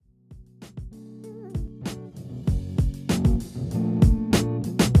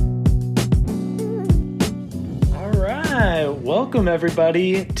Welcome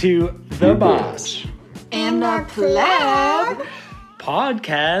everybody to The Boss and the Pleb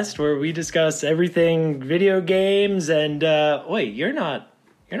podcast, where we discuss everything video games. And wait, you're not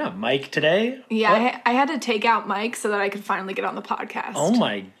Mike today? Yeah, I had to take out Mike so that I could finally get on the podcast. Oh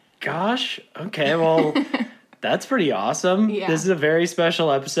my gosh. Okay, well, that's pretty awesome. Yeah. This is a very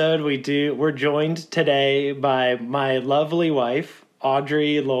special episode. We're joined today by my lovely wife,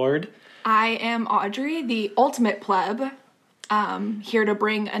 Audrey Lord. I am Audrey, the ultimate pleb, here to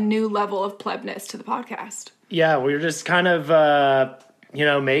bring a new level of plebness to the podcast. Yeah, we're just kind of,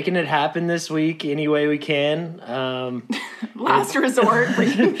 making it happen this week any way we can. Last resort,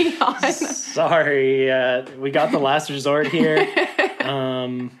 bringing me on. Sorry, we got the last resort here.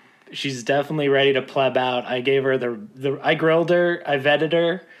 She's definitely ready to pleb out. I gave her I grilled her, I vetted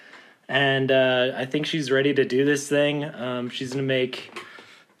her, and I think she's ready to do this thing. She's going to make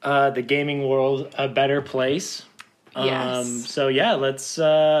the gaming world a better place. Yes. So yeah, let's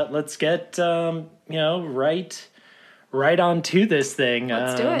get right on to this thing.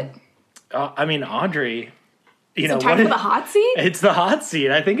 Let's do it. Audrey, Is it time for the hot seat? It's the hot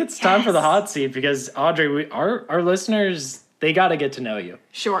seat. I think it's time for the hot seat because Audrey, our listeners, they got to get to know you.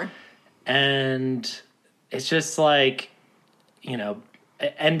 Sure. And it's just like,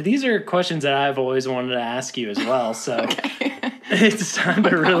 and these are questions that I've always wanted to ask you as well. So Okay. it's time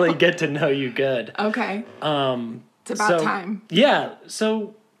to really get to know you good. Okay. It's about time. Yeah.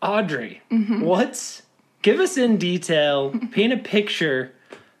 So Audrey, give us in detail, paint a picture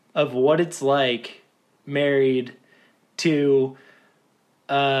of what it's like married to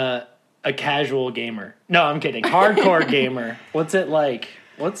a casual gamer. No, I'm kidding. Hardcore gamer. What's it like?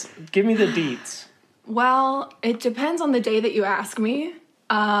 Give me the deets. Well, it depends on the day that you ask me.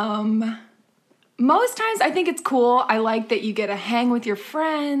 Most times I think it's cool. I like that you get to hang with your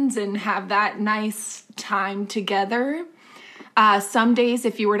friends and have that nice time together. Some days,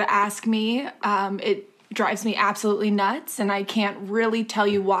 if you were to ask me, it drives me absolutely nuts, and I can't really tell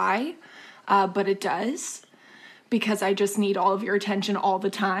you why, but it does, because I just need all of your attention all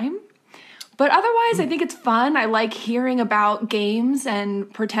the time. But otherwise, I think it's fun. I like hearing about games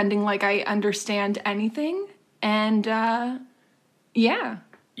and pretending like I understand anything. And, yeah.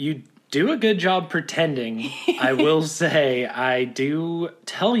 You do a good job pretending. I will say I do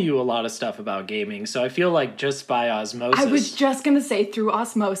tell you a lot of stuff about gaming, so I feel like just by osmosis. I was just going to say through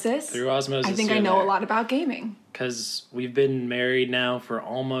osmosis. Through osmosis. I think I know a lot about gaming. Because we've been married now for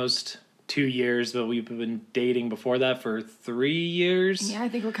almost 2 years, but we've been dating before that for 3 years. Yeah, I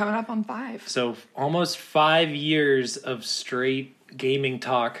think we're coming up on 5. So almost 5 years of straight gaming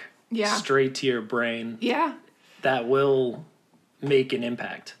talk. Yeah. Straight to your brain. Yeah. That will make an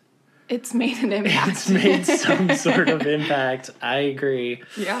impact. It's made an impact. It's made some sort of impact. I agree.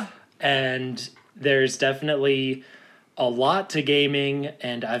 Yeah. And there's definitely a lot to gaming,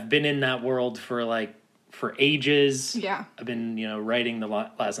 and I've been in that world for ages. Yeah. I've been, writing the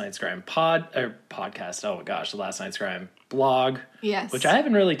Last Night's Crime podcast. Oh my gosh, the Last Night's Crime blog. Yes. Which I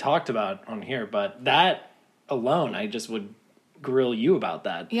haven't really talked about on here, but that alone, I just would grill you about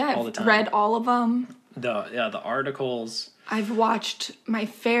that all the time. I've read all of them. The articles. I've watched my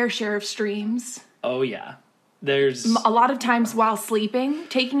fair share of streams. Oh yeah. There's a lot of times while sleeping,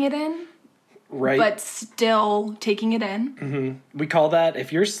 taking it in. Right. But still taking it in. Mm-hmm. We call that,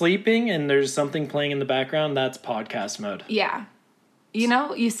 if you're sleeping and there's something playing in the background, that's podcast mode. Yeah.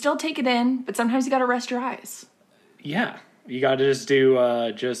 You still take it in, but sometimes you got to rest your eyes. Yeah. You got to just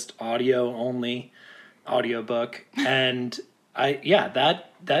do just audio only, audiobook. And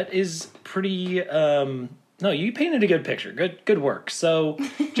that is pretty, no, you painted a good picture. Good work. So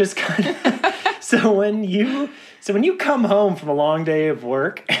just kind of, so when you come home from a long day of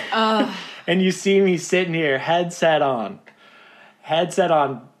work, and you see me sitting here, headset on,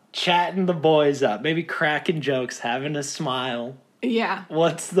 chatting the boys up, maybe cracking jokes, having a smile. Yeah.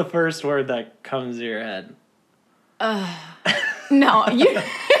 What's the first word that comes to your head? No,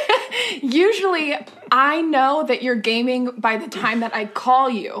 usually I know that you're gaming by the time that I call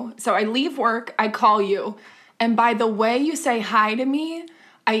you. So I leave work, I call you, and by the way you say hi to me,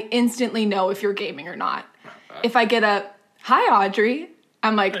 I instantly know if you're gaming or not. If I get a, hi Audrey,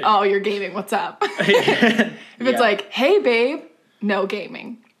 I'm like, oh, you're gaming, what's up? If it's like, hey babe, no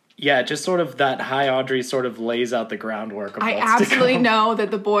gaming. Yeah, just sort of that hi Audrey sort of lays out the groundwork of I what's absolutely to come. know that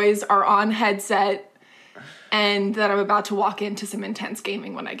the boys are on headset and that I'm about to walk into some intense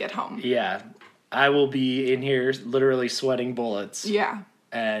gaming when I get home. Yeah, I will be in here literally sweating bullets. Yeah.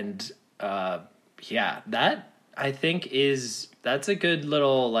 And that I think that's a good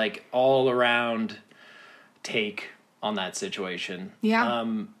little all around take on that situation. Yeah.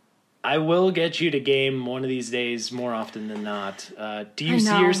 I will get you to game one of these days more often than not. Do you I see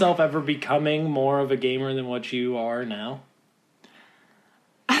know. yourself ever becoming more of a gamer than what you are now?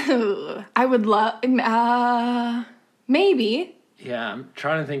 I would love, maybe. Yeah, I'm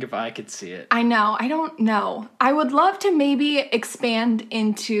trying to think if I could see it. I know. I don't know. I would love to maybe expand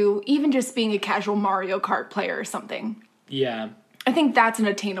into even just being a casual Mario Kart player or something. Yeah. I think that's an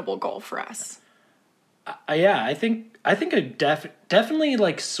attainable goal for us. Yeah, I think a definitely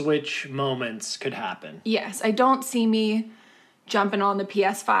like Switch moments could happen. Yes, I don't see me jumping on the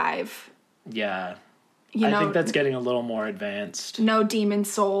PS5. Yeah. You know, I think that's getting a little more advanced. no Demon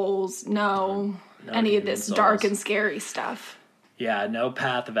Souls, no any of Demon this dark Souls. and scary stuff. Yeah, no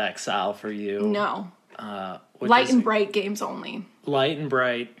Path of Exile for you. No. Which Light is and bright games only. Light and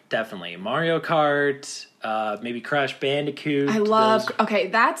bright, definitely. Mario Kart, maybe Crash Bandicoot. I love. those- Okay,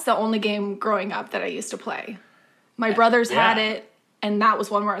 that's the only game growing up that I used to play. My brothers had Yeah. it, and that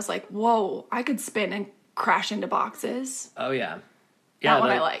was one where I was like, "Whoa, I could spin and crash into boxes." Oh yeah, yeah. That one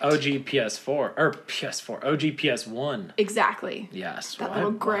the I liked. OG PS4 or PS4, OG PS1. Exactly. Yes, That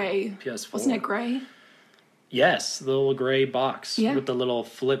little gray. PS4. Wasn't it gray? Yes, the little gray box Yeah. with the little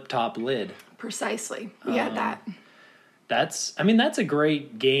flip top lid. Precisely. We had that. That's a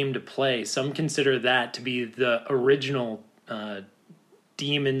great game to play. Some consider that to be the original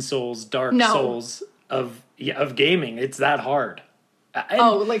Demon Souls, Dark No. Souls of gaming. It's that hard. And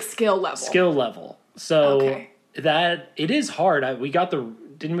Oh, like skill level. skill level. So Okay. that it is hard.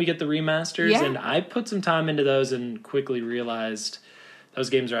 Didn't we get the remasters? Yeah. And I put some time into those and quickly realized those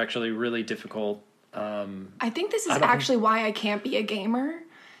games are actually really difficult. I think this is don't- actually why I can't be a gamer,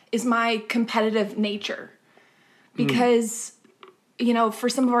 is my competitive nature. Because, you know, for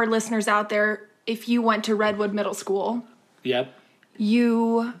some of our listeners out there, if you went to Redwood Middle School, Yep.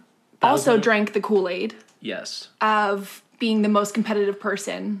 you also Thousand- drank the Kool-Aid Yes. of being the most competitive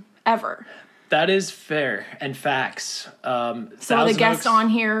person ever. That is fair and facts. So the Thousand guest Oaks- on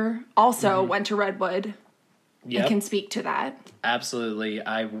here also went to Redwood and Yep. can speak to that. Absolutely.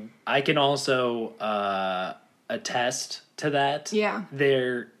 I can also attest to that. Yeah.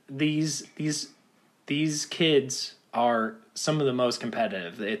 These kids are some of the most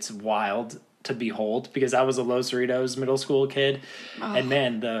competitive. It's wild to behold because I was a Los Cerritos middle school kid, and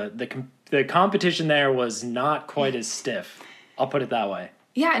man, the competition there was not quite as stiff. I'll put it that way.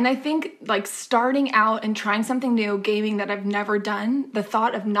 Yeah, and I think like starting out and trying something new, gaming that I've never done, the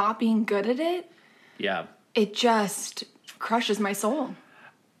thought of not being good at it, Yeah. it just crushes my soul.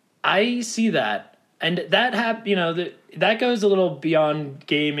 I see that, and that goes a little beyond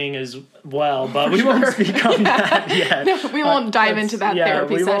gaming as well. But we won't speak on that yet. We won't dive into that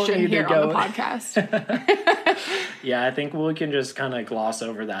therapy we won't session need to here on the podcast. Yeah, I think we can just kind of gloss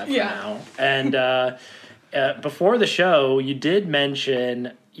over that for Yeah. now. And before the show, you did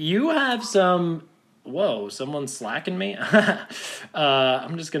mention you have some. Whoa, someone's slacking me.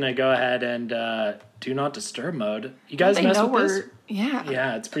 I'm just gonna go ahead and do not disturb mode. You guys They mess know with this? yeah.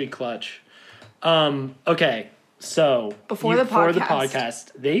 Yeah, it's pretty clutch. Okay, so Before the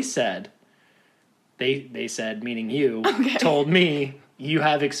podcast, they said, meaning you, told me you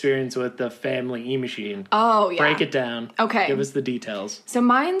have experience with the family e-machine. Oh, yeah. Break it down. Okay. Give us the details. So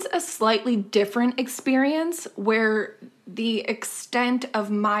mine's a slightly different experience where the extent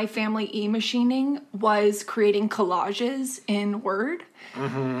of my family e-machining was creating collages in Word.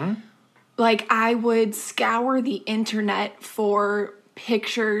 Mm-hmm. Like I would scour the internet for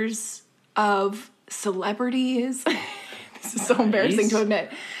pictures of celebrities. This is so embarrassing to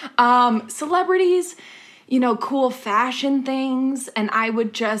admit. Celebrities, you know, cool fashion things, and I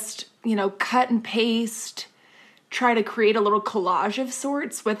would just, you know, cut and paste, try to create a little collage of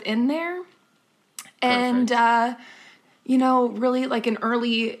sorts within there. And, you know, really like an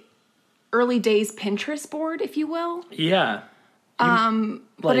early days Pinterest board, if you will. Yeah.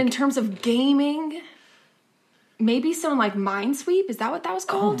 But in terms of gaming, maybe some like Minesweep. Is that what that was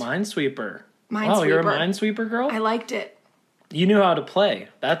Oh, called? Minesweeper. Minesweeper. Oh, you're a Minesweeper girl? I liked it. You knew how to play.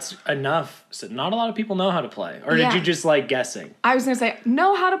 That's enough. So not a lot of people know how to play. Or Yeah. did you just like guessing? I was going to say,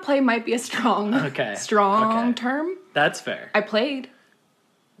 know how to play might be a strong Okay. term. That's fair. I played.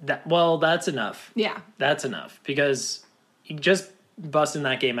 That's enough. Yeah. That's enough because just busting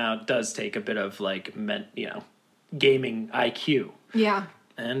that game out does take a bit of like gaming IQ, Yeah.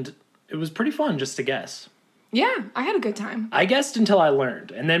 and it was pretty fun just to guess. Yeah. I had a good time. I guessed until I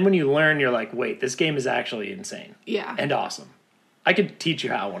learned, and then when you learn, you're like, wait, this game is actually insane Yeah. and awesome. I could teach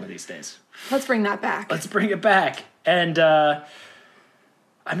you how one of these days. Let's bring that back. Let's bring it back, and I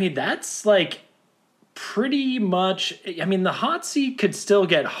mean that's like pretty much. I mean the hot seat could still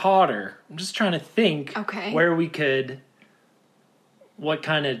get hotter. I'm just trying to think Okay. where we could what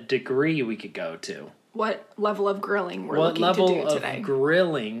kind of degree we could go to. What level of grilling we're What looking to do level today? of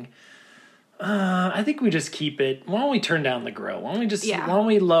grilling? I think we just keep it. Why don't we turn down the grill? Why don't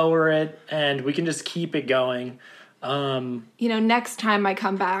we lower it and we can just keep it going? Next time I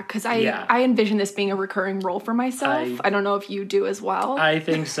come back, because I envision this being a recurring role for myself. I don't know if you do as well. I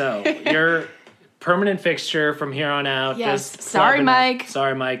think so. You're permanent fixture from here on out. Yes. Just Sorry, Mike.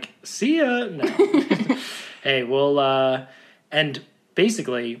 Sorry, Mike. See ya. No. Hey, we'll and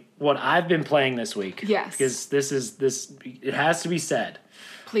basically what I've been playing this week. Yes. Because it has to be said.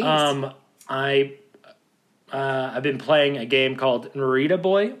 Please. I've been playing a game called Narita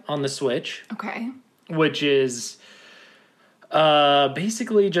Boy on the Switch. Okay. Which is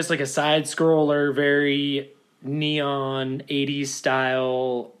basically just like a side scroller, very neon 80s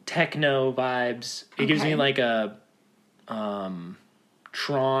style techno vibes. It gives me like a Tron,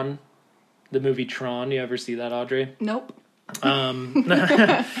 the movie Tron. You ever see that, Audrey? Nope.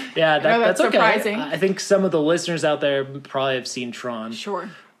 Yeah, that's okay. Surprising. I think some of the listeners out there probably have seen Tron. Sure.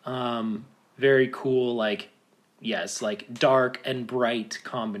 Very cool, like dark and bright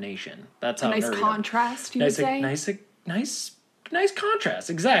combination. That's how a nice contrast, you would say? Nice contrast,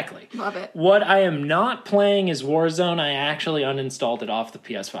 exactly. Love it. What I am not playing is Warzone. I actually uninstalled it off the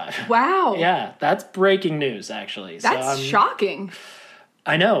PS5. Wow. Yeah, that's breaking news, actually. That's shocking.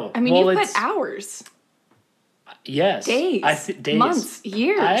 I know. I mean, you put hours. Yes. Days. Days. Months.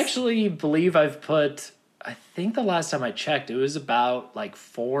 Years. I actually believe I've put... I think the last time I checked, it was about like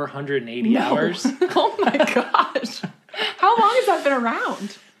 480 hours. Oh my gosh. How long has that been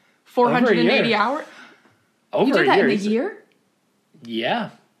around? 480 hours? Over you did that in a year?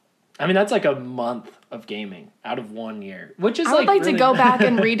 Yeah. I mean, that's like a month of gaming out of 1 year, which is I would like really... to go back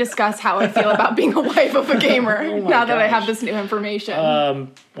and rediscuss how I feel about being a wife of a gamer now that I have this new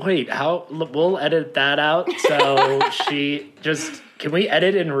information. Wait, we'll edit that out. So can we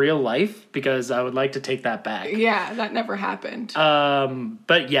edit in real life? Because I would like to take that back. Yeah, that never happened.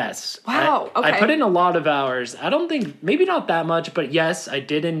 But yes. Wow, okay. I put in a lot of hours. I don't think, maybe not that much, but yes, I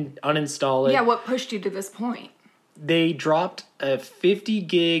did uninstall it. Yeah, what pushed you to this point? They dropped a 50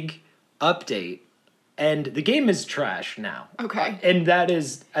 gig update, and the game is trash now. Okay. And that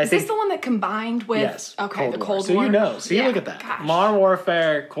is, I think... Is this the one that combined with... Yes. Okay, the Cold War. War. So you know. So you look at that. Gosh. Modern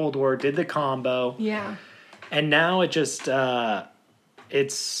Warfare, Cold War did the combo. Yeah. And now it just...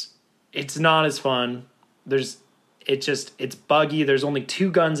 It's not as fun. It's buggy. There's only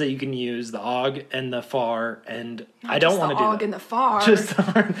two guns that you can use, the AUG and the FAR, and I don't want to do that. The AUG and the FAR. Just the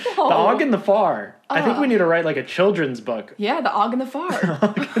AUG and the FAR. I think we need to write like a children's book. Yeah, the AUG and the FAR.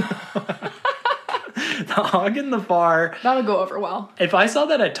 The AUG and the FAR. That'll go over well. If I saw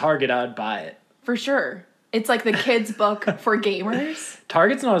that at Target, I would buy it. For sure. It's like the kids' book for gamers.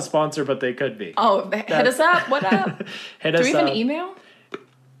 Target's not a sponsor, but they could be. Oh, hit us up. What up? Do we have an email?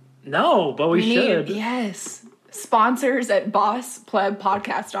 No, but we should. Yes. Sponsors at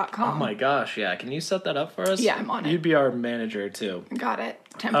bossplebpodcast.com. Oh my gosh, yeah. Can you set that up for us? Yeah, I'm on it. You'd be our manager too. Got it.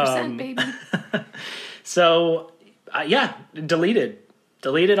 10%, baby. So, deleted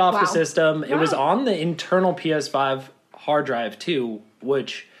off the system. It was on the internal PS5 hard drive too,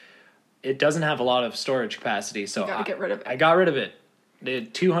 which it doesn't have a lot of storage capacity. So you gotta get rid of it. I got rid of it.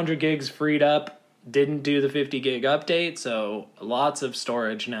 Did 200 gigs freed up. Didn't do the 50 gig update, so lots of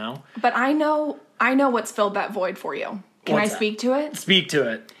storage now. But I know what's filled that void for you. Can I speak to it? Speak to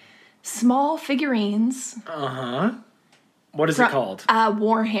it. Small figurines. Uh-huh. What is it called?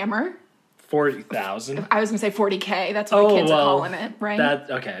 Warhammer. 40,000. I was going to say 40K. That's what the kids are calling it, right?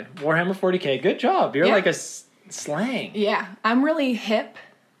 Okay. Warhammer 40K. Good job. You're like a slang. Yeah. I'm really hip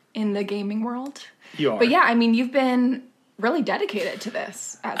in the gaming world. You are. But yeah, I mean, you've been really dedicated to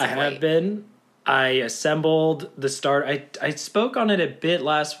this as of late. I have been. I assembled the start. I spoke on it a bit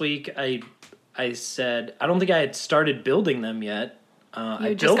last week. I said I don't think I had started building them yet.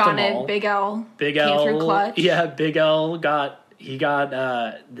 I just built got them all. it. Big L. Big came L. Through clutch. Yeah, Big L got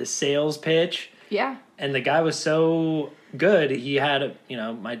the sales pitch. Yeah. And the guy was so good. He had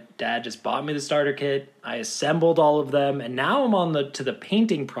my dad just bought me the starter kit. I assembled all of them, and now I'm on to the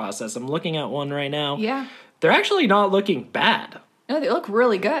painting process. I'm looking at one right now. Yeah. They're actually not looking bad. No, they look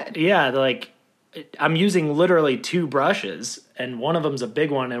really good. Yeah, I'm using literally two brushes, and one of them's a big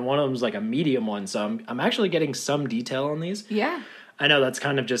one, and one of them's like a medium one. So I'm actually getting some detail on these. Yeah. I know that's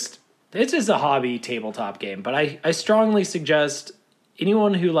kind of it's just a hobby tabletop game, but I strongly suggest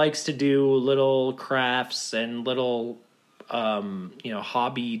anyone who likes to do little crafts and little,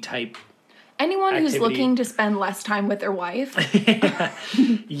 hobby type. Anyone who's looking to spend less time with their wife.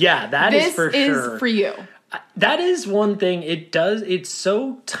 Yeah, that is for sure. This is for you. That is one thing. It's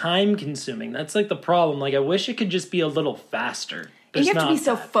so time consuming. That's like the problem. Like, I wish it could just be a little faster. There's you have to be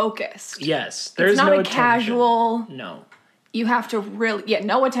so that. focused. Yes. There's it's not no a attention. casual. No. You have to really,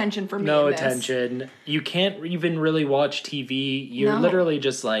 no attention for me. No in this. attention. You can't even really watch TV. You're No. literally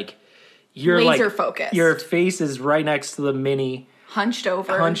just like, you're laser like, focused. Your face is right next to the mini, hunched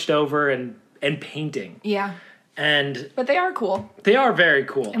over, and painting. Yeah. But they are cool. They are very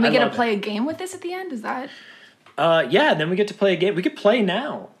cool. And we get to play a game with this at the end. Is that? Yeah. Then we get to play a game. We could play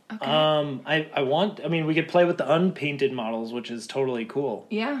now. Okay. We could play with the unpainted models, which is totally cool.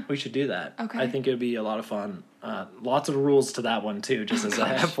 Yeah. We should do that. Okay. I think it would be a lot of fun. Lots of rules to that one too, just as a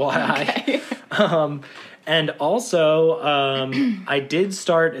FYI. Okay. And also, I did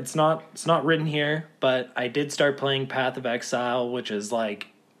start. It's not written here, but I did start playing Path of Exile, which is like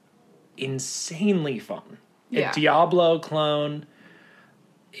insanely fun. Yeah. A Diablo clone.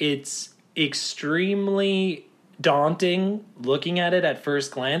 It's extremely daunting looking at it at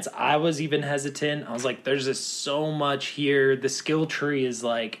first glance. I was even hesitant. I was like, there's just so much here. The skill tree is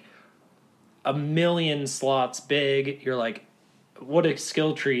like a million slots big. You're like, what a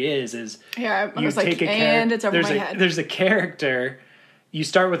skill tree is yeah, I you was take like, a and it's over my head. There's a character. You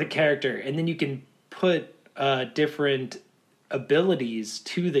start with a character, and then you can put different abilities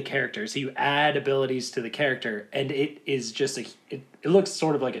to the character. So you add abilities to the character, and it is just it looks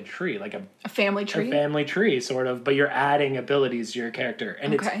sort of like a tree, like a family tree. A family tree, sort of, but you're adding abilities to your character,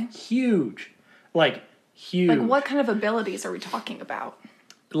 and it's huge, like huge. Like what kind of abilities are we talking about?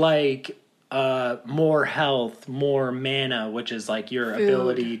 Like more health, more mana, which is like your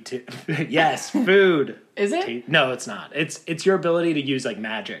ability to yes, food. Is it? No, it's not. It's your ability to use like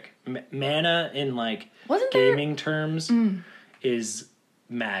magic. Mana in like gaming terms is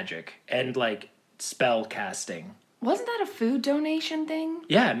magic and like spell casting. Wasn't that a food donation thing?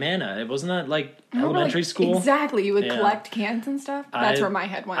 Yeah, mana. It wasn't that like elementary school. Exactly. You would collect cans and stuff. That's where my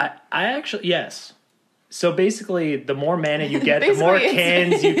head went. I actually yes. So basically, the more mana you get, the more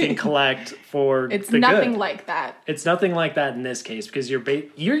cans you can collect for it's the nothing good. like that. It's nothing like that in this case because you're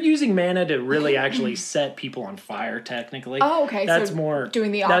using mana to really actually set people on fire. Technically, oh, okay. That's so more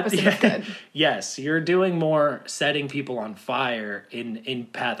doing the opposite of good. Yes, you're doing more setting people on fire in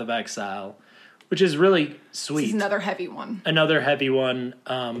Path of Exile, which is really sweet. This is another heavy one.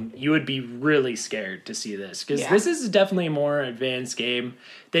 You would be really scared to see this because this is definitely a more advanced game.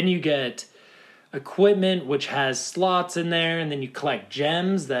 Then you get equipment which has slots in there, and then you collect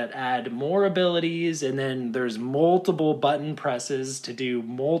gems that add more abilities, and then there's multiple button presses to do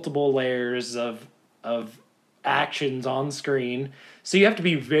multiple layers of actions on screen. So you have to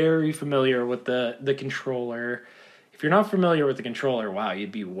be very familiar with the controller. If you're not familiar with the controller, wow,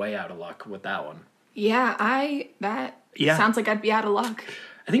 you'd be way out of luck with that one. Yeah, sounds like I'd be out of luck.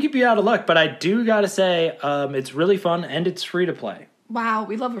 I think you'd be out of luck, but I do gotta say, it's really fun and it's free to play. Wow,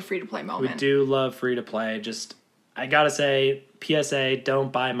 we love a free-to-play moment. We do love free-to-play. Just, I gotta say, PSA,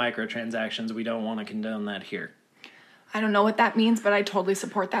 don't buy microtransactions. We don't want to condone that here. I don't know what that means, but I totally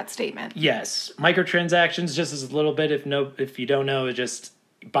support that statement. Yes. Microtransactions, just as a little bit, if you don't know, just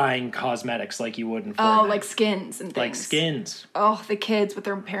buying cosmetics like you would in Fortnite. Oh, like skins and things. Like skins. Oh, the kids with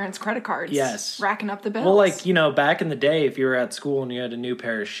their parents' credit cards. Yes. Racking up the bills. Well, like, back in the day, if you were at school and you had a new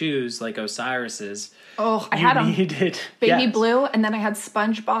pair of shoes, like Osiris's. Oh, I had them. Baby blue, and then I had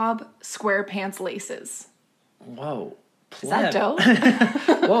SpongeBob SquarePants laces. Whoa. Pleb. Is that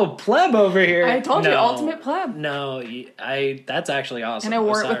dope? Whoa, Pleb over here. I told you, ultimate Pleb. No, that's actually awesome. And I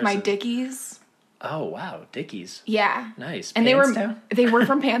wore it with my Dickies. Oh, wow. Dickies. Yeah. Nice. And they were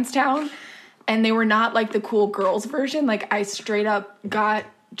from Pantstown, and they were not like the cool girls version. Like I straight up got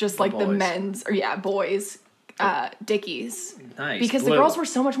just like the men's boys Dickies. Nice. Because the girls were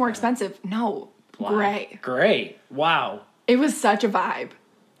so much more expensive. No. Black. Gray. Wow. It was such a vibe.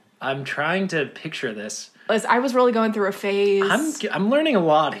 I'm trying to picture this. I was really going through a phase. I'm learning a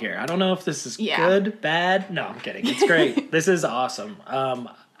lot here. I don't know if this is good, bad. No, I'm kidding. It's great. This is awesome.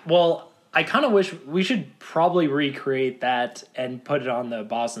 Well, I kind of wish we should probably recreate that and put it on the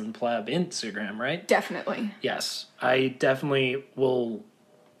Boston Pleb Instagram, right? Definitely. Yes. I definitely will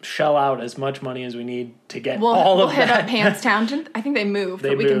shell out as much money as we need to get all of that. We'll hit up Pantstown. I think they moved,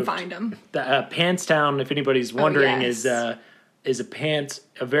 but we can find them. Pantstown, if anybody's wondering, is a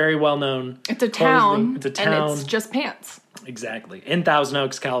very well-known... It's a town. It's a town. And it's just pants. Exactly. In Thousand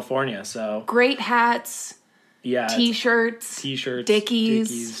Oaks, California, so... Great hats. Yeah. T-shirts.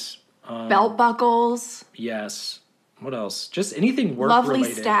 Dickies. Belt buckles. Yes. What else? Just anything work-related.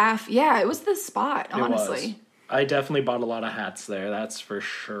 Lovely staff. Yeah, it was the spot, honestly. It was. I definitely bought a lot of hats there, that's for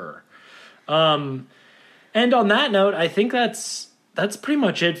sure. And on that note, I think that's pretty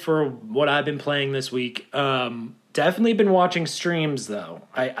much it for what I've been playing this week. Definitely been watching streams though.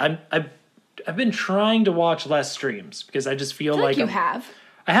 I I've been trying to watch less streams because I just feel like you have.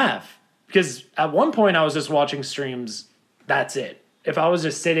 I have. Because at one point I was just watching streams, that's it. If I was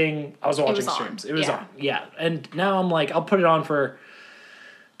just sitting, I was watching streams. It was on. Yeah. And now I'm like, I'll put it on for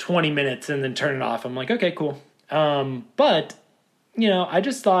 20 minutes and then turn it off. I'm like, okay, cool. But, you know, I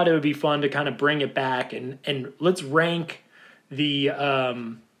just thought it would be fun to kind of bring it back and let's rank the,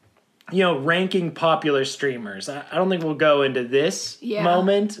 ranking popular streamers. I don't think we'll go into this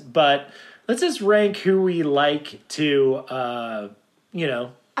moment, but let's just rank who we like to,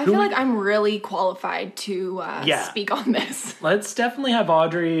 I feel like I'm really qualified to speak on this. Let's definitely have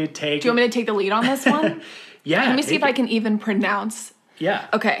Audrey take... Do you want me to take the lead on this one? Yeah. Let me see if I can even pronounce... Yeah.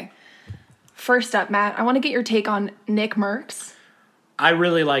 Okay. First up, Matt, I want to get your take on Nick Merckx. I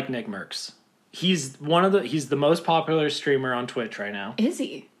really like Nick Merckx. He's the most popular streamer on Twitch right now. Is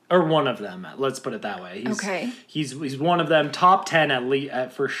he? Or one of them. Let's put it that way. He's one of them. Top 10 at least,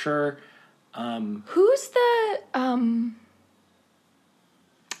 for sure. Who's the...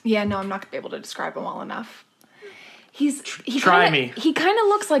 Yeah, no, I'm not going to be able to describe him well enough. He kind of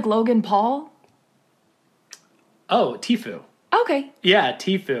looks like Logan Paul. Oh, Tfue. Okay. Yeah,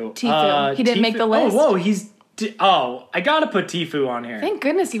 Tfue. He didn't make the list. Oh, whoa, I gotta put Tfue on here. Thank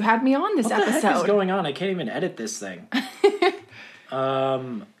goodness you had me on this episode. What the heck is going on? I can't even edit this thing.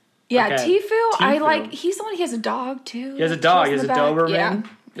 Yeah, okay. Tfue, he's the one, he has a dog too. He has a dog. He has a Doberman. Yeah.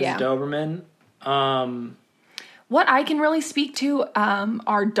 He has a Doberman. What I can really speak to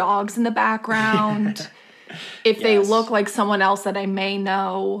are dogs in the background. If they look like someone else that I may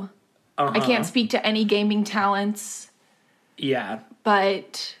know. I can't speak to any gaming talents. Yeah.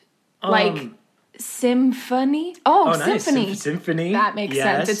 But, Symphony? Oh, Symphony. Nice. Symphony. That makes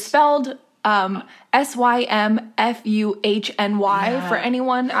sense. It's spelled Symfuhny for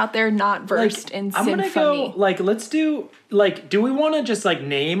anyone out there not versed in Symphony. I'm gonna go, let's do, do we want to just,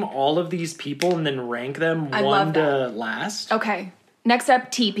 name all of these people and then rank them one to last? Okay. Next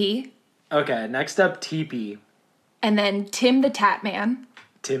up, TP. Okay, next up, TP. And then Tim the Tatman.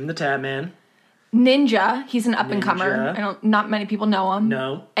 Tim the Tatman. Ninja. He's an up-and-comer. Not many people know him.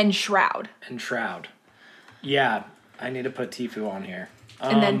 No. And Shroud. Yeah, I need to put Tfue on here.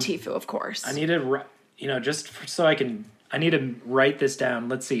 And then Tfue, of course. I need to, I need to write this down.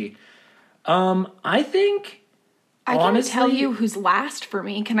 Let's see. I think, honestly, can tell you who's last for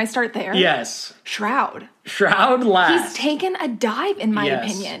me. Can I start there? Yes. Shroud last. He's taken a dive, in my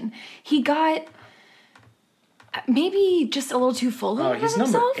opinion. He got maybe just a little too full of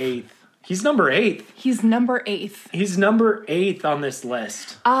himself. He's number 8. He's number 8. He's number 8 on this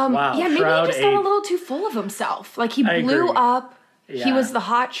list. Wow. Yeah, maybe Shroud he just got a little too full of himself. He blew up. Yeah. He was the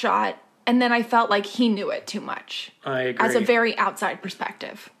hot shot. And then I felt like he knew it too much. I agree. As a very outside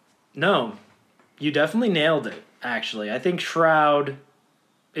perspective. No, you definitely nailed it, actually. I think Shroud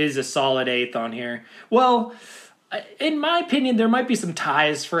is a solid 8th on here. Well, in my opinion, there might be some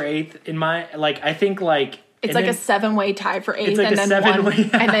ties for 8th. I think it's a 7-way tie for 8th, and then 1,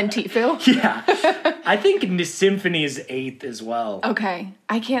 and then Tfue. Yeah. I think Symphony is 8th as well. Okay.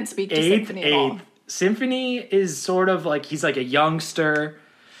 I can't speak to Symphony at all. Symphony is sort of he's a youngster.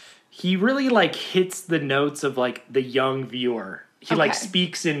 He really hits the notes of the young viewer. He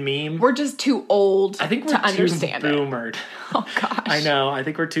speaks in meme. We're just too old I think we're to understand too boomered. Oh gosh. I know. I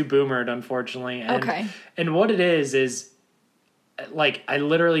think we're too boomered, unfortunately. And, And what it is I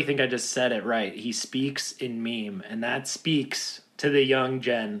literally think I just said it right. He speaks in meme, and that speaks to the young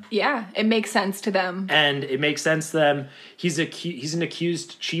gen. Yeah, it makes sense to them. And it makes sense to them. He's an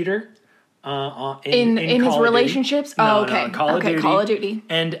accused cheater. In his relationships? No, Call of Duty.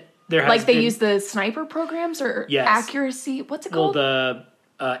 And there has they use the sniper programs or accuracy? What's it called? Well,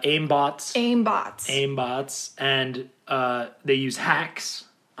 the aimbots. Aimbots. And they use hacks.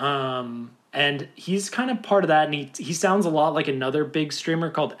 And he's kind of part of that, and he sounds a lot like another big streamer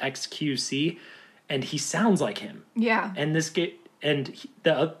called XQC, and he sounds like him. Yeah. And the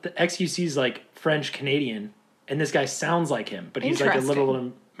XQC is French Canadian, and this guy sounds like him, but he's a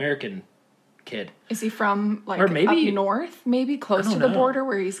little American kid. Is he from or maybe up north? Maybe close to the border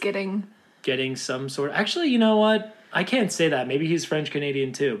where he's getting some sort. Actually, you know what? I can't say that. Maybe he's French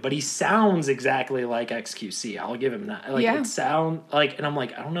Canadian too, but he sounds exactly like XQC. I'll give him that. It sound and I'm I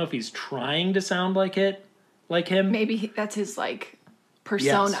don't know if he's trying to sound like him. Maybe that's his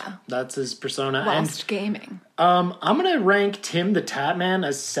persona. Yes, that's his persona. Whilst gaming. I'm gonna rank Tim the Tatman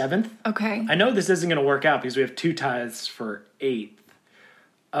as 7th. Okay. I know this isn't gonna work out because we have 2 ties for 8th.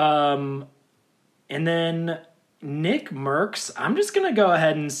 And then Nick Merckx, I'm just gonna go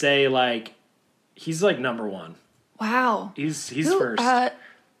ahead and say he's number 1. Wow. He's first.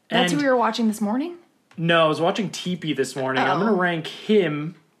 That's who we were watching this morning? No, I was watching TP this morning. I'm going to rank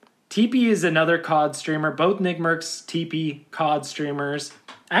him TP is another COD streamer. Both Nick Merck's TP COD streamers.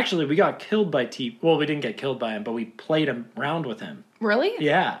 Actually, we got killed by TP. Well, we didn't get killed by him, but we played around with him. Really?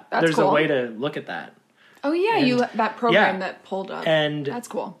 Yeah. That's There's cool. a way to look at that. Oh, yeah, that program that pulled up. And that's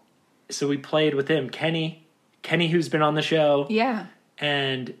cool. So we played with him. Kenny, who's been on the show. Yeah.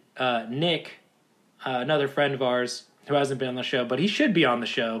 And Nick, another friend of ours who hasn't been on the show, but he should be on the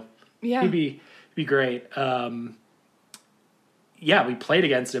show. Yeah. He'd be great. Yeah, we played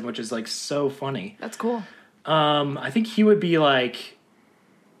against him, which is like so funny. That's cool. I think he would be like,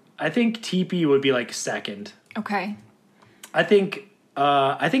 I think TP would be like second. Okay. I think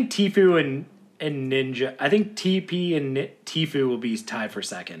Tfue and Ninja. I think TP and Tfue will be tied for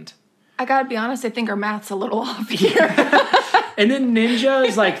second. I gotta be honest, I think our math's a little off here. And then Ninja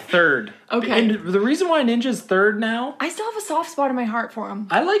is like third. Okay. And the reason why Ninja's third now, I still have a soft spot in my heart for him.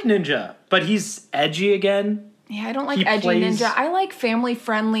 I like Ninja, but he's edgy again. Yeah, I don't like edgy Ninja. I like family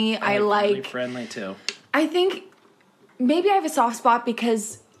friendly. I like family friendly too. I think maybe I have a soft spot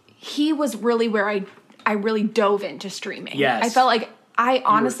because he was really where I really dove into streaming. Yes. I felt like I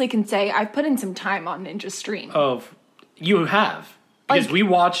honestly can say I've put in some time on Ninja's stream. Oh, you have. Because we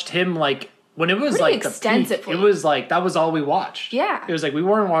watched him like when it was like extensively. The peak, it was like that was all we watched. Yeah. It was like we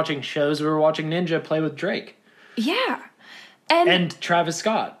weren't watching shows, we were watching Ninja play with Drake. Yeah. And Travis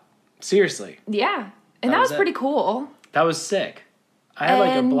Scott. Seriously. Yeah. And that was pretty cool. That was sick. I had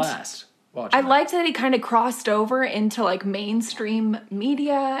like a blast watching I liked that he kind of crossed over into like mainstream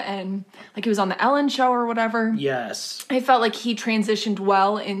media and like he was on the Ellen show or whatever. Yes. I felt like he transitioned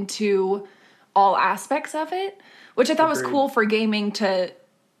well into all aspects of it, which I thought was cool for gaming to,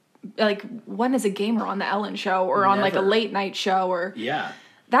 like, when is a gamer on the Ellen show or on like a late night show or yeah,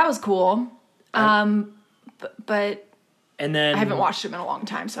 that was cool. But and then I haven't watched him in a long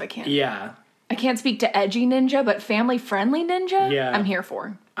time, so I can't. Yeah, I can't speak to edgy Ninja, but family friendly Ninja. Yeah, I'm here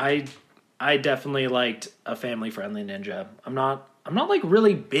for. I definitely liked a family friendly Ninja. I'm not like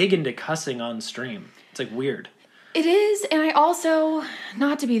really big into cussing on stream. It's like weird. It is, and I also,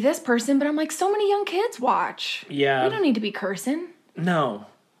 not to be this person, but I'm like, so many young kids watch. Yeah. We don't need to be cursing. No.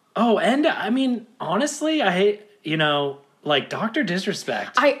 Oh, and I mean, honestly, I hate, like Dr.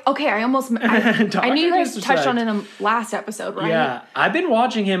 Disrespect. I knew you guys touched on it in the last episode, right? Yeah. I've been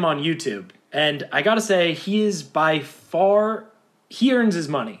watching him on YouTube, and I gotta say, he is by far, he earns his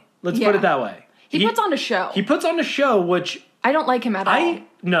money. Let's put it that way. He puts on a show. He puts on a show, which... I don't like him at all.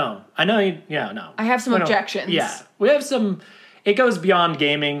 No. I know no. I have some objections. Yeah. We have some... It goes beyond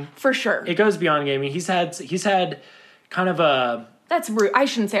gaming. For sure. It goes beyond gaming. He's had kind of a... That's rude. I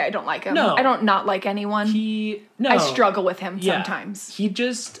shouldn't say I don't like him. No. I don't not like anyone. I struggle with him sometimes. He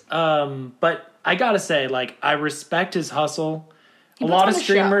just... but I gotta say, like, I respect his hustle. A puts lot on of a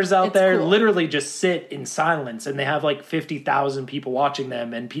streamers show. out It's there cool. literally just sit in silence, and they have like 50,000 people watching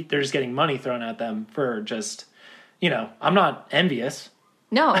them, and they're just getting money thrown at them for just... I'm not envious.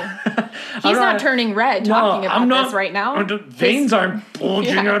 No. He's not turning red talking about this right now. Veins aren't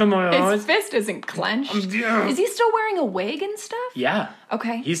bulging out of my eyes. His fist isn't clenched. Is he still wearing a wig and stuff? Yeah.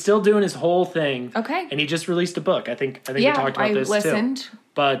 Okay. He's still doing his whole thing. Okay. And he just released a book. I think we talked about this listened. too.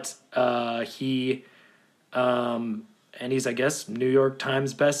 But he and he's, I guess, New York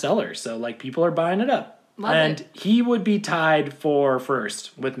Times bestseller. So like people are buying it up. Love and it. he would be tied for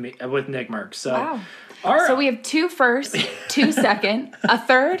first with Nick Merck. So wow. So we have 2 first, 2 second, a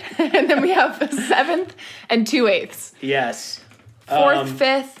third, and then we have a 7th and 2 8ths. Yes. 4th,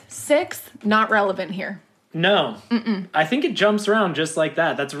 5th, 6th, not relevant here. No. Mm-mm. I think it jumps around just like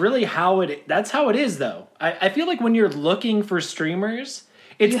that. That's really how it is though. I feel like when you're looking for streamers,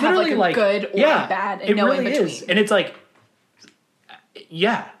 it's you literally have like a good or bad and no really in between. Is. And it's like,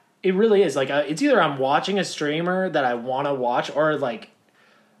 yeah, it really is. Like it's either I'm watching a streamer that I want to watch or like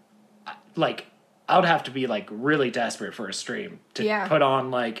I would have to be like really desperate for a stream to put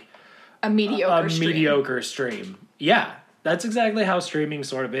on like a mediocre stream. Yeah, that's exactly how streaming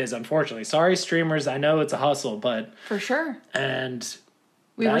sort of is, unfortunately. Sorry, streamers. I know it's a hustle, but... For sure. And...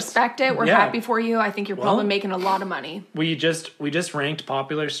 We respect it. We're happy for you. I think you're probably making a lot of money. We just ranked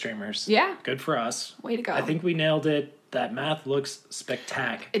popular streamers. Yeah. Good for us. Way to go. I think we nailed it. That math looks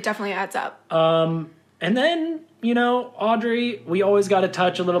spectacular. It definitely adds up. And then, Audrey, we always got to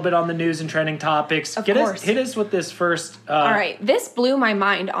touch a little bit on the news and trending topics. Of course. Hit us with this first. All right. This blew my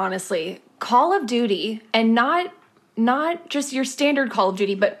mind, honestly. Call of Duty, and not just your standard Call of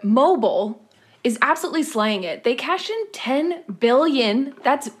Duty, but mobile, is absolutely slaying it. They cashed in $10 billion,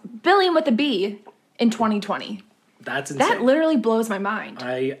 that's billion with a B, in 2020. That's insane. That literally blows my mind.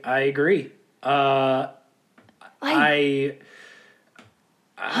 I agree. I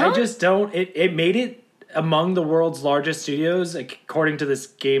just don't. It made it among the world's largest studios, according to this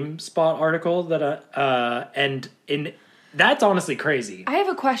GameSpot article that's honestly crazy. I have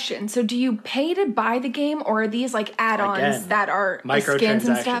a question. So do you pay to buy the game, or are these like add-ons that are the skins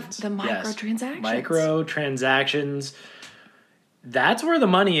and stuff? The microtransactions. Yes. Microtransactions. That's where the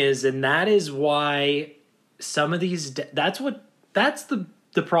money is, and that is why some of these that's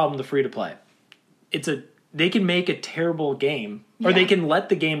the problem with the free to play. They can make a terrible game, or they can let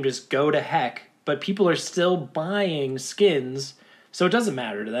the game just go to heck, but people are still buying skins. So it doesn't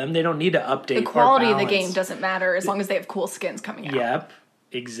matter to them. They don't need to update. The quality of the game doesn't matter as long as they have cool skins coming out. Yep,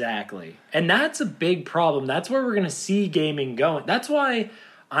 exactly. And that's a big problem. That's where we're going to see gaming going. That's why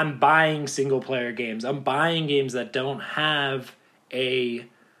I'm buying single-player games. I'm buying games that don't have an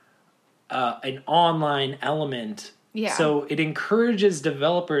online element. Yeah. So it encourages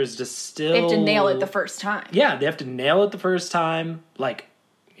developers to still... They have to nail it the first time. Yeah, they have to nail it the first time. Like,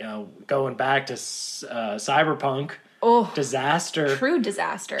 going back to Cyberpunk... Oh, disaster. True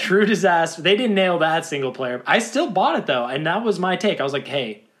disaster. They didn't nail that single player. I still bought it, though, and that was my take. I was like,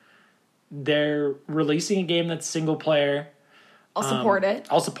 hey, they're releasing a game that's single player. I'll support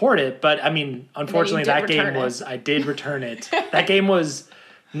it. But, I mean, unfortunately, that game was... I did return it. That game was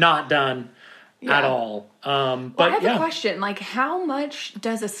not done at all. But I have a question. Like, how much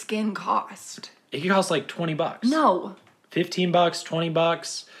does a skin cost? It costs like $20. No. $15,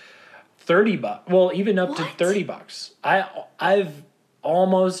 $20. $30. Well, even up to $30. I've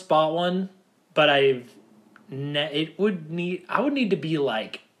almost bought one, but I would need to be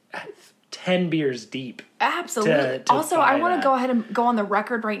like 10 beers deep. Absolutely. To also, I want to go ahead and go on the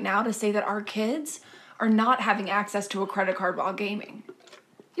record right now to say that our kids are not having access to a credit card while gaming.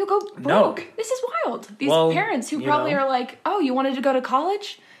 You'll go broke. No. This is wild. These parents who probably are like, "Oh, you wanted to go to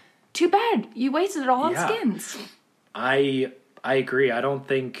college? Too bad. You wasted it all on skins." I agree. I don't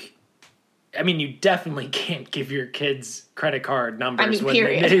think... I mean, you definitely can't give your kids credit card numbers.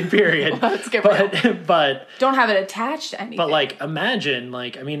 Period. Well, let's get real. But don't have it attached to anything. But like, imagine,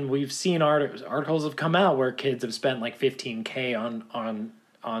 like, I mean, we've seen articles have come out where kids have spent like $15K on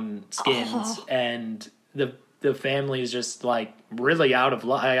skins, and the family is just like really out of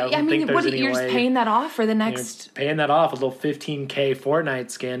luck. I don't think there's any way. You're just paying that off for the next. You're paying that off, a little $15K Fortnite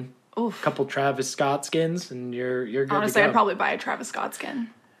skin, a couple Travis Scott skins, and you're good. Honestly, to go. I'd probably buy a Travis Scott skin.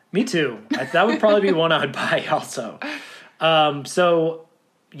 Me too. That would probably be one I'd buy also. So,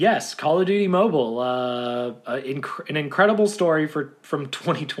 yes, Call of Duty Mobile, an incredible story from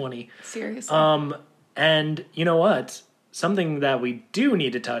 2020. Seriously. And you know what? Something that we do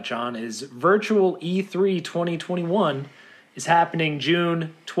need to touch on is Virtual E3 2021 is happening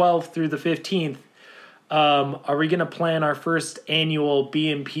June 12th through the 15th. Are we going to plan our first annual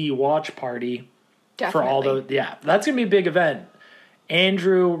BMP watch party? Definitely. For all that's going to be a big event.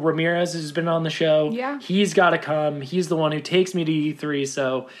 Andrew Ramirez has been on the show. Yeah. He's got to come. He's the one who takes me to E3,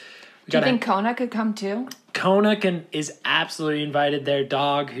 so... Do you think Kona could come too? Kona is absolutely invited. Their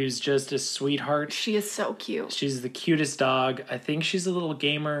dog, who's just a sweetheart. She is so cute. She's the cutest dog. I think she's a little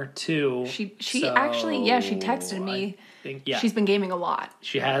gamer too. She actually, she texted me. She's been gaming a lot.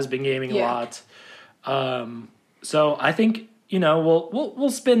 She has been gaming a lot. So I think, we'll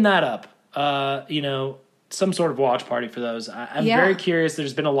spin that up. Some sort of watch party for those. I'm very curious.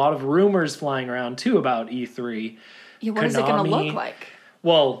 There's been a lot of rumors flying around too about E3. Yeah, what is it going to look like?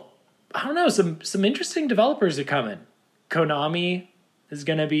 Well, I don't know. Some interesting developers are coming. Konami is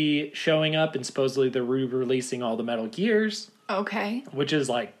going to be showing up, and supposedly they're re-releasing all the Metal Gears. Okay. Which is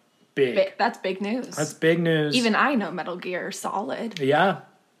like big. That's big news. That's big news. Even I know Metal Gear Solid. Yeah.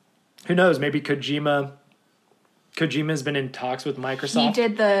 Who knows? Maybe Kojima's been in talks with Microsoft. He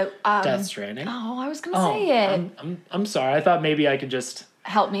did the Death Stranding. Oh, I was going to say it. I'm sorry. I thought maybe I could just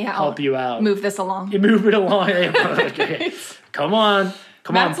help you out. Move this along. You move it along. Okay. Come on.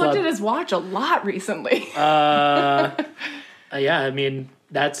 Matt's looked at his watch a lot recently. Yeah, apparently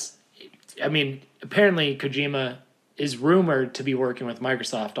Kojima is rumored to be working with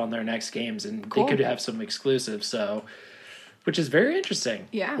Microsoft on their next games, and they could have some exclusives, which is very interesting.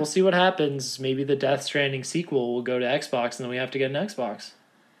 Yeah. We'll see what happens. Maybe the Death Stranding sequel will go to Xbox, and then we have to get an Xbox.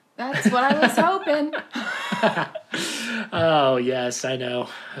 That's what I was hoping. Oh, yes, I know.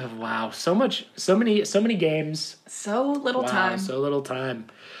 Oh, wow. So many games. So little time. So little time.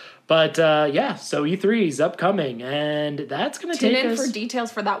 But, so E3 is upcoming, and that's going to take us... Tune in for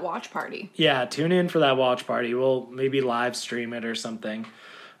details for that watch party. Yeah, tune in for that watch party. We'll maybe live stream it or something.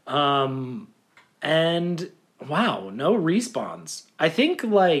 And, wow, no respawns. I think,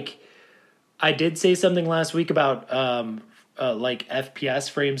 I did say something last week about... FPS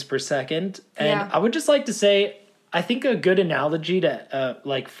frames per second. And I would just like to say, I think a good analogy to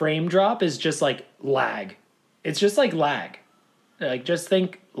like frame drop is just like lag. It's just like lag. Like just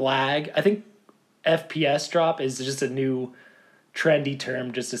think lag. I think FPS drop is just a new trendy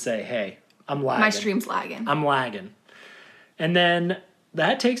term just to say, hey, I'm lagging. My stream's lagging. I'm lagging. And then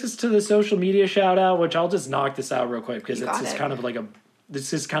that takes us to the social media shout out, which I'll just knock this out real quick because it's just kind of like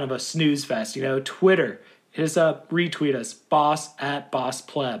this is kind of a snooze fest, you know. Twitter, hit us up, retweet us,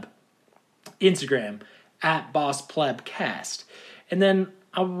 boss@bosspleb. Instagram @bossplebcast. And then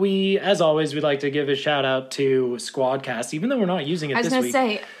we, as always, we'd like to give a shout out to Squadcast, even though we're not using it this week. I was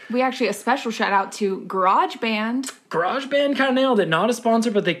going to say, we actually a special shout out to GarageBand. GarageBand kind of nailed it. Not a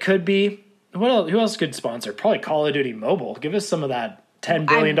sponsor, but they could be. Who else could sponsor? Probably Call of Duty Mobile. Give us some of that $10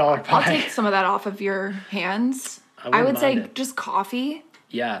 billion pie. I'll take some of that off of your hands. I would say just coffee.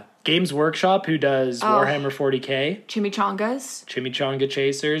 Yeah. Games Workshop, who does Warhammer 40K. Chimichanga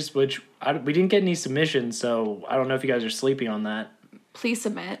Chasers, which we didn't get any submissions, so I don't know if you guys are sleepy on that. Please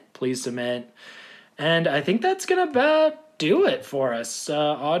submit. And I think that's going to about do it for us.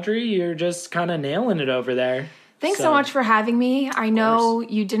 Audrey, you're just kind of nailing it over there. Thanks so much for having me. I know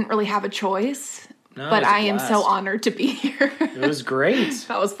you didn't really have a choice, but I am so honored to be here. It was great.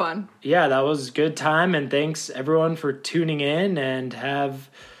 That was fun. Yeah, that was a good time, and thanks everyone for tuning in, and have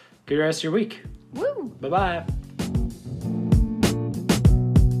a good rest of your week. Woo! Bye-bye.